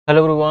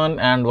Hello everyone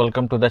and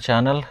welcome to the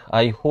channel.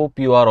 I hope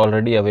you are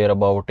already aware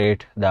about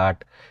it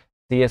that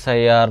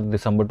CSIR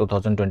December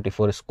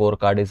 2024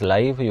 scorecard is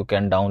live. You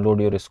can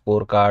download your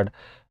scorecard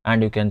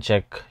and you can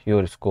check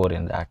your score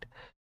in that.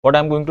 What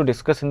I'm going to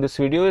discuss in this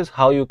video is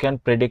how you can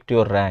predict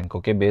your rank,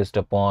 okay, based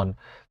upon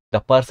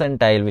the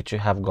percentile which you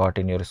have got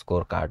in your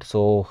scorecard.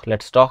 So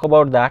let's talk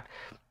about that.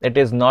 It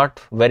is not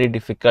very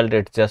difficult.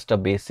 It's just a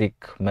basic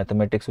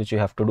mathematics which you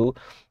have to do.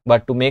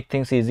 But to make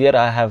things easier,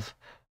 I have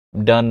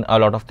done a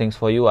lot of things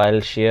for you.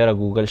 I'll share a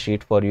Google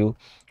sheet for you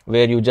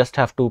where you just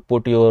have to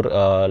put your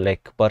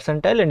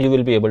percentile and you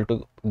will be able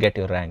to get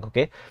your rank.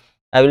 Okay,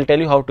 I will tell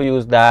you how to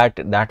use that.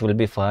 That will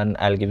be fun.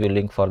 I'll give you a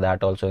link for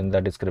that also in the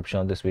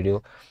description of this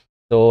video.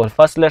 So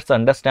first let's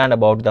understand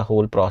about the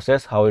whole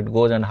process, how it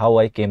goes and how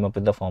I came up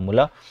with the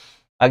formula.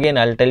 Again,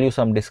 I'll tell you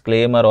some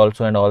disclaimer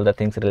also and all the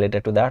things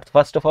related to that.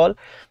 First of all,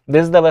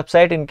 this is the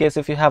website. In case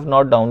if you have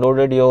not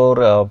downloaded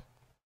your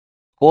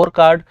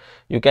scorecard,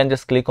 you can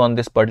just click on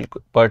this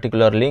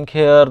particular link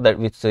here that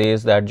which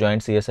says that join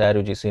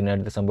CSIR UGC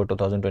NET December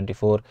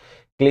 2024.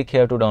 Click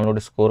here to download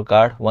a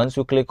scorecard. Once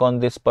you click on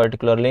this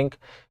particular link,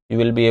 you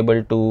will be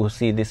able to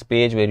see this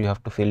page where you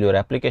have to fill your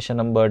application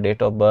number,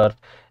 date of birth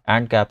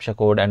and captcha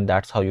code, and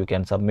that's how you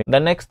can submit. The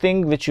next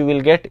thing which you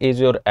will get is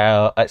your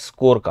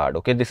scorecard.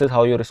 Okay, this is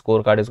how your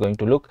scorecard is going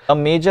to look. The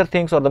major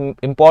things or the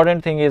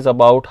important thing is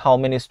about how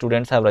many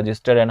students have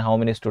registered and how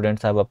many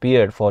students have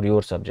appeared for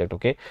your subject.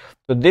 Okay,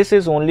 so this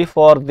is only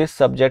for this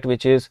subject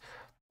which is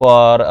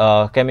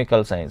for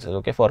chemical sciences,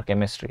 okay, for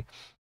chemistry.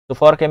 So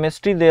for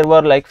chemistry there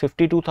were like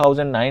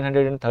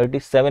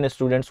 52,937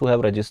 students who have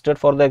registered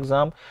for the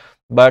exam,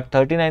 but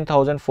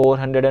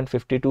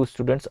 39,452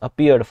 students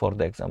appeared for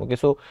the exam. Okay,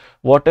 so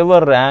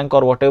whatever rank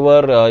or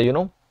whatever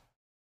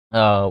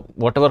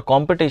whatever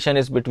competition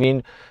is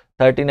between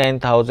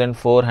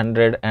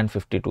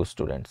 39,452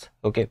 students.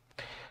 Okay,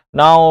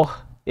 now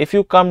if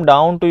you come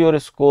down to your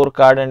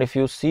scorecard and if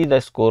you see the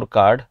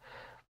scorecard,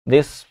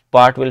 this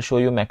part will show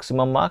you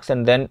maximum marks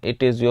and then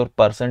it is your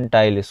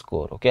percentile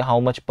score. Okay, how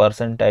much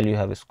percentile you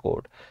have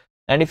scored.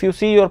 And if you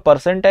see, your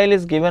percentile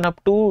is given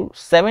up to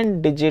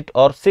 7 digit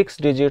or 6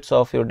 digits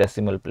of your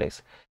decimal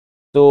place.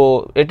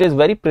 So it is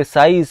very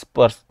precise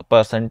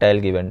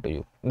percentile given to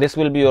you. This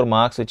will be your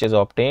marks which is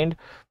obtained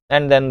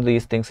and then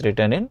these things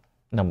written in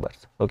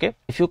numbers. Okay,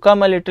 if you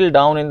come a little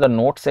down in the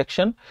note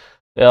section,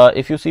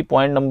 if you see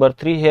point number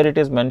 3, here it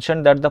is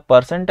mentioned that the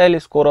percentile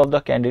score of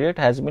the candidate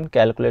has been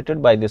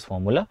calculated by this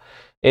formula,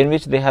 in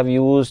which they have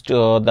used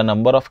the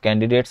number of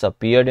candidates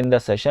appeared in the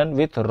session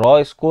with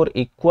raw score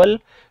equal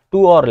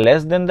to or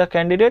less than the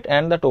candidate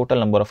and the total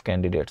number of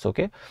candidates.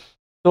 Okay,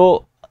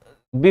 so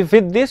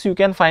with this you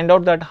can find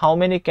out that how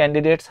many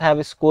candidates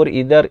have score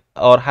either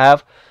or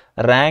have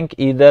rank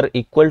either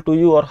equal to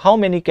you, or how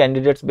many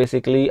candidates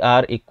basically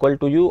are equal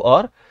to you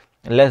or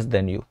less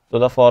than you. So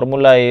the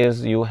formula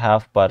is you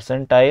have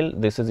percentile,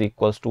 this is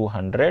equals to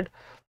 100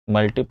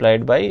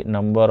 multiplied by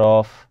number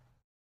of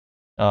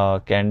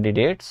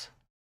candidates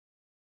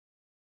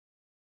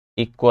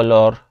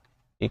equal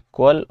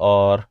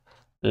or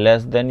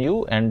less than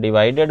you and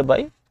divided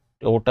by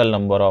total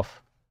number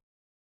of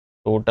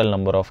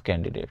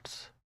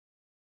candidates.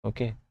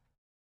 Okay,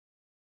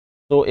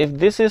 so if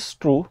this is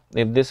true,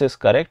 if this is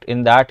correct,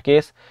 in that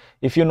case,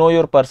 if you know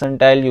your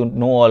percentile, you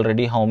know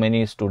already how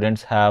many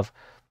students have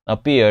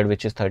appeared,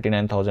 which is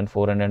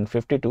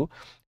 39,452.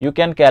 You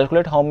can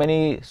calculate how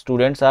many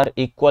students are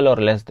equal or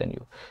less than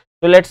you.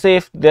 So let's say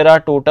if there are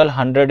total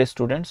 100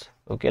 students,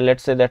 okay,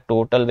 let's say that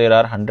total there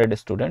are 100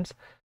 students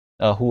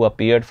who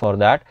appeared for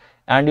that,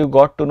 and you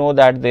got to know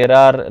that there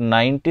are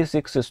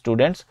 96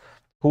 students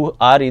who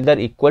are either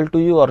equal to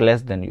you or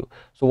less than you.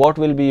 So what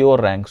will be your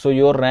rank? So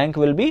your rank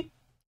will be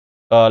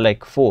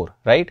like 4,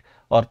 right,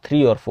 or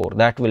 3 or 4.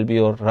 That will be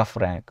your rough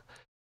rank.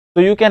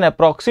 So you can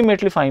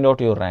approximately find out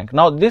your rank.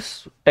 Now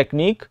this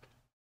technique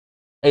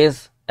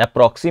is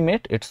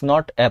approximate, it's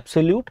not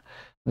absolute.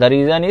 The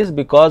reason is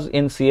because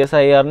in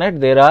CSIR net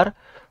there are,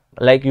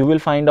 like, you will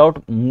find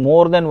out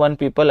more than one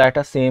people at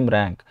a same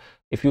rank.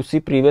 If you see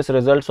previous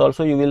results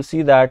also, you will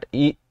see that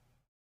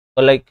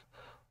like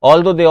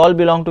although they all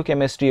belong to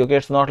chemistry, okay,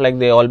 it's not like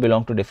they all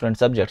belong to different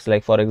subjects.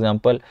 Like for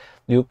example,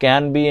 you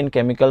can be in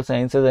chemical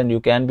sciences and you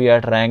can be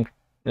at rank,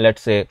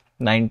 let's say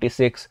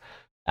 96,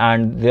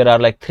 and there are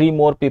like 3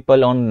 more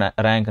people on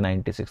rank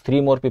 96,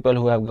 3 more people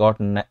who have got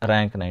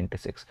rank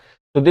 96.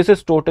 So this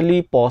is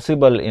totally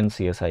possible in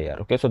CSIR.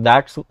 Okay, so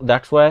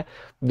that's why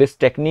this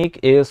technique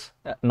is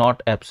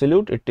not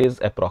absolute, it is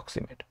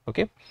approximate.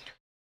 Okay,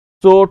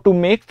 so to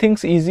make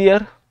things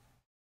easier,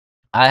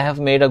 I have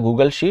made a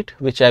Google sheet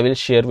which I will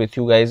share with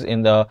you guys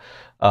in the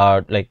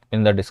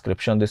in the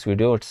description of this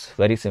video. It's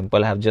very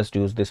simple. I have just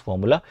used this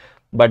formula,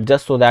 but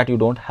just so that you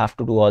don't have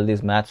to do all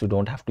these maths, you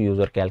don't have to use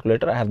your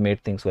calculator, I have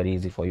made things very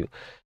easy for you.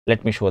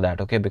 Let me show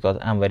that, okay, because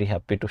I'm very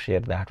happy to share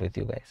that with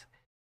you guys.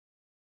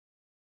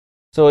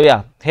 So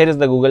yeah, here is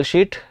the Google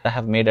sheet. I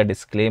have made a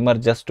disclaimer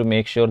just to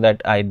make sure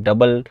that I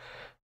double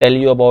tell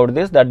you about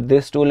this, that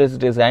this tool is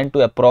designed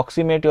to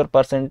approximate your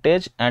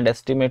percentage and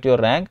estimate your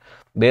rank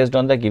based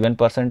on the given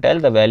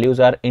percentile. The values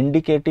are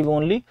indicative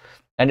only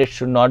and it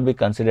should not be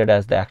considered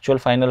as the actual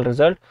final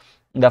result.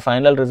 The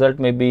final result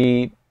may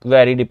be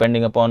vary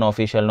depending upon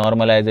official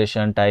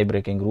normalization, tie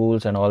breaking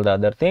rules and all the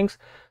other things.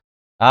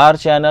 Our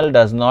channel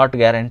does not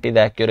guarantee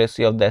the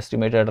accuracy of the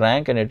estimated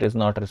rank and it is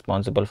not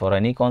responsible for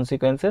any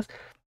consequences,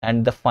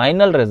 and the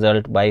final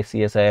result by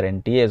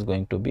CSIR NTA is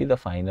going to be the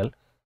final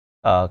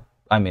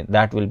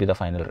that will be the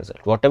final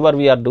result. Whatever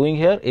we are doing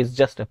here is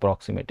just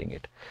approximating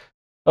it.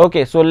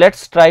 Okay, so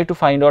let's try to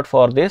find out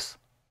for this.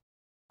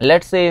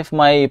 Let's say if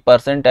my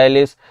percentile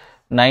is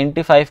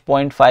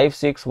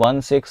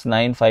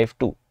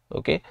 95.5616952.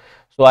 Okay,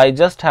 so I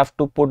just have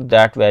to put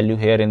that value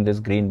here in this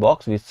green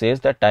box which says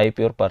that type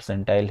your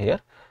percentile here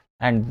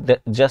and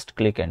just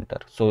click enter.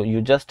 So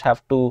you just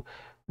have to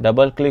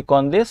double click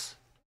on this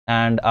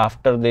and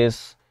after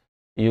this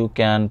you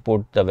can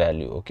put the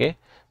value. Okay,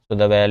 so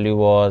the value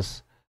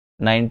was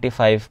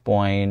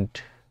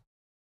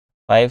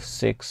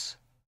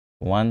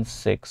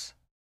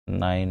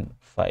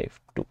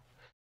 95.5616952.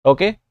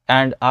 okay,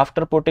 and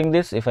after putting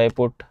this, if I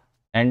put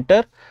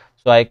enter,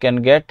 so I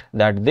can get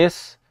that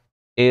this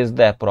is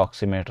the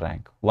approximate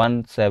rank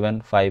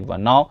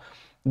 1751. Now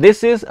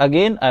this is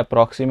again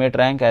approximate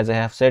rank, as I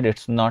have said,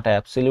 it's not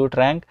absolute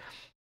rank.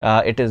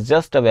 It is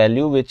just a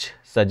value which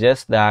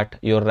suggests that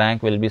your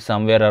rank will be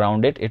somewhere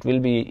around it. It will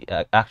be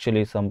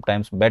actually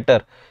sometimes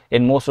better.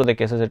 In most of the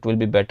cases it will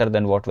be better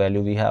than what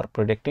value we are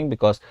predicting,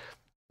 because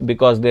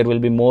there will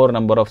be more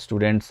number of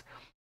students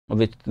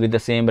with the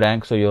same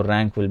rank, so your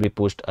rank will be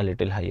pushed a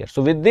little higher.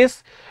 So with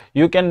this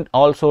you can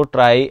also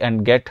try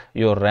and get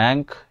your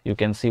rank. You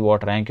can see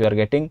what rank you are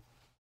getting.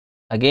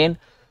 Again,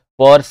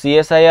 for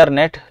CSIR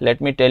net,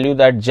 let me tell you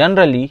that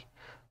generally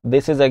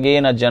this is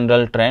again a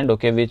general trend,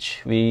 okay,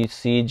 which we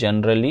see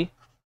generally.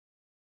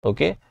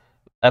 Okay,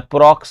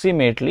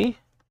 approximately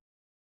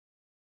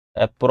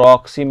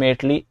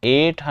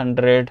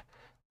 800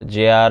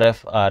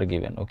 JRF are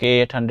given.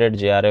 Okay, 800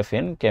 JRF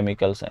in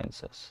chemical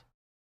sciences.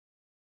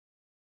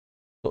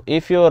 So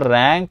if your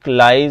rank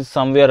lies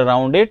somewhere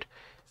around it,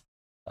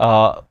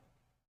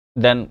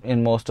 then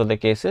in most of the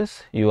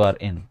cases you are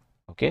in.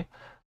 Okay,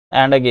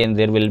 and again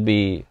there will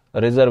be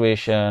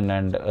reservation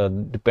and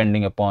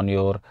depending upon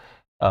your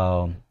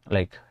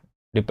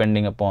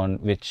depending upon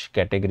which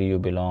category you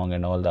belong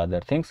and all the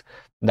other things,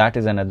 that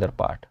is another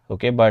part.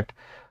 Okay, but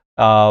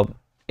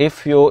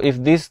if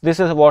this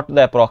is what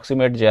the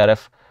approximate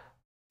JRF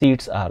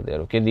seats are there.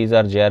 Okay, these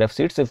are JRF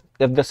seats. If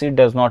the seat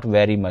does not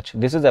vary much,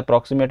 this is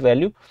approximate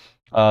value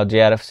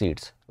JRF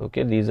seats.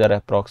 Okay, these are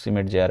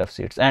approximate JRF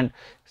seats, and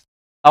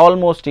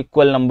almost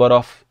equal number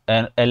of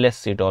an LS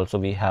seat also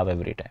we have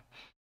every time.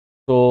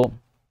 So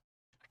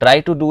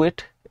try to do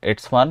it,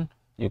 it's fun.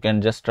 You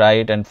can just try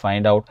it and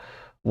find out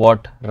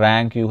what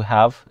rank you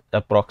have,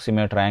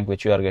 approximate rank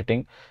which you are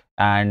getting,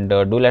 and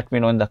do let me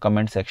know in the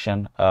comment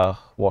section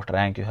what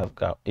rank you have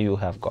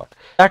got.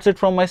 That's it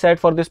from my side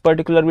for this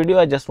particular video.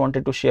 I just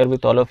wanted to share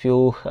with all of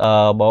you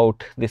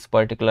about this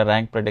particular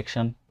rank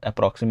prediction,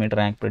 approximate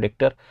rank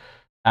predictor,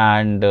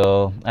 and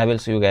I will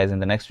see you guys in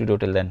the next video.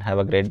 Till then, have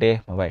a great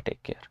day. Bye bye,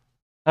 take care.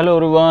 Hello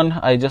everyone,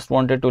 I just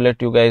wanted to let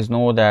you guys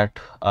know that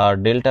our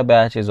Delta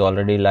batch is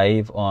already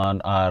live on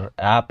our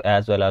app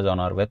as well as on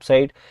our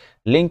website.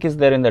 Link is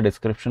there in the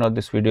description of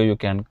this video. You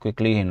can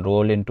quickly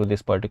enroll into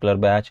this particular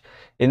batch.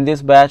 In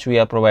this batch we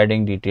are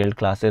providing detailed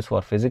classes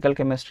for physical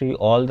chemistry,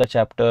 all the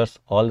chapters,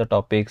 all the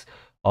topics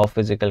of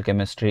physical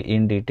chemistry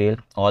in detail.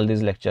 All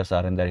these lectures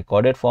are in the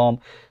recorded form,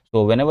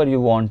 so whenever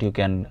you want you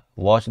can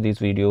watch these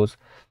videos.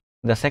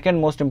 The second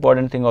most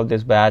important thing of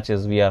this batch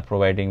is we are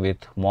providing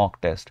with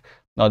mock test.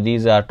 Now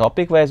these are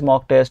topic wise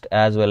mock test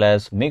as well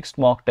as mixed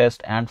mock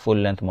test and full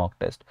length mock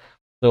test.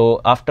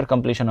 So after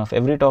completion of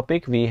every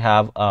topic we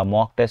have a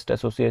mock test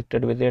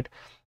associated with it,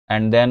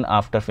 and then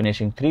after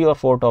finishing 3 or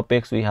 4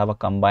 topics we have a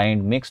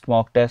combined mixed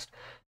mock test,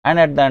 and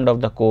at the end of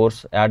the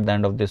course, at the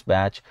end of this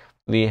batch,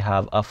 we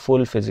have a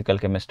full physical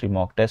chemistry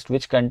mock test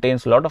which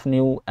contains a lot of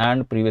new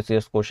and previous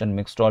year's question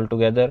mixed all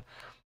together,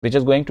 which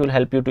is going to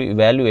help you to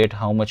evaluate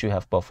how much you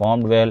have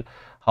performed well,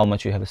 how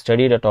much you have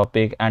studied a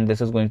topic, and this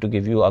is going to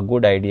give you a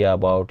good idea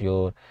about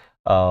your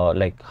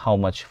how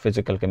much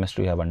physical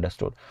chemistry you have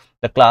understood.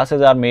 The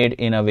classes are made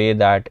in a way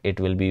that it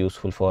will be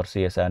useful for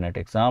CSIR net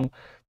exam.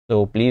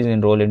 So please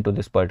enroll into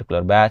this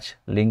particular batch.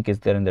 Link is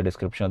there in the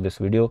description of this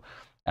video,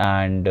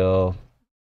 and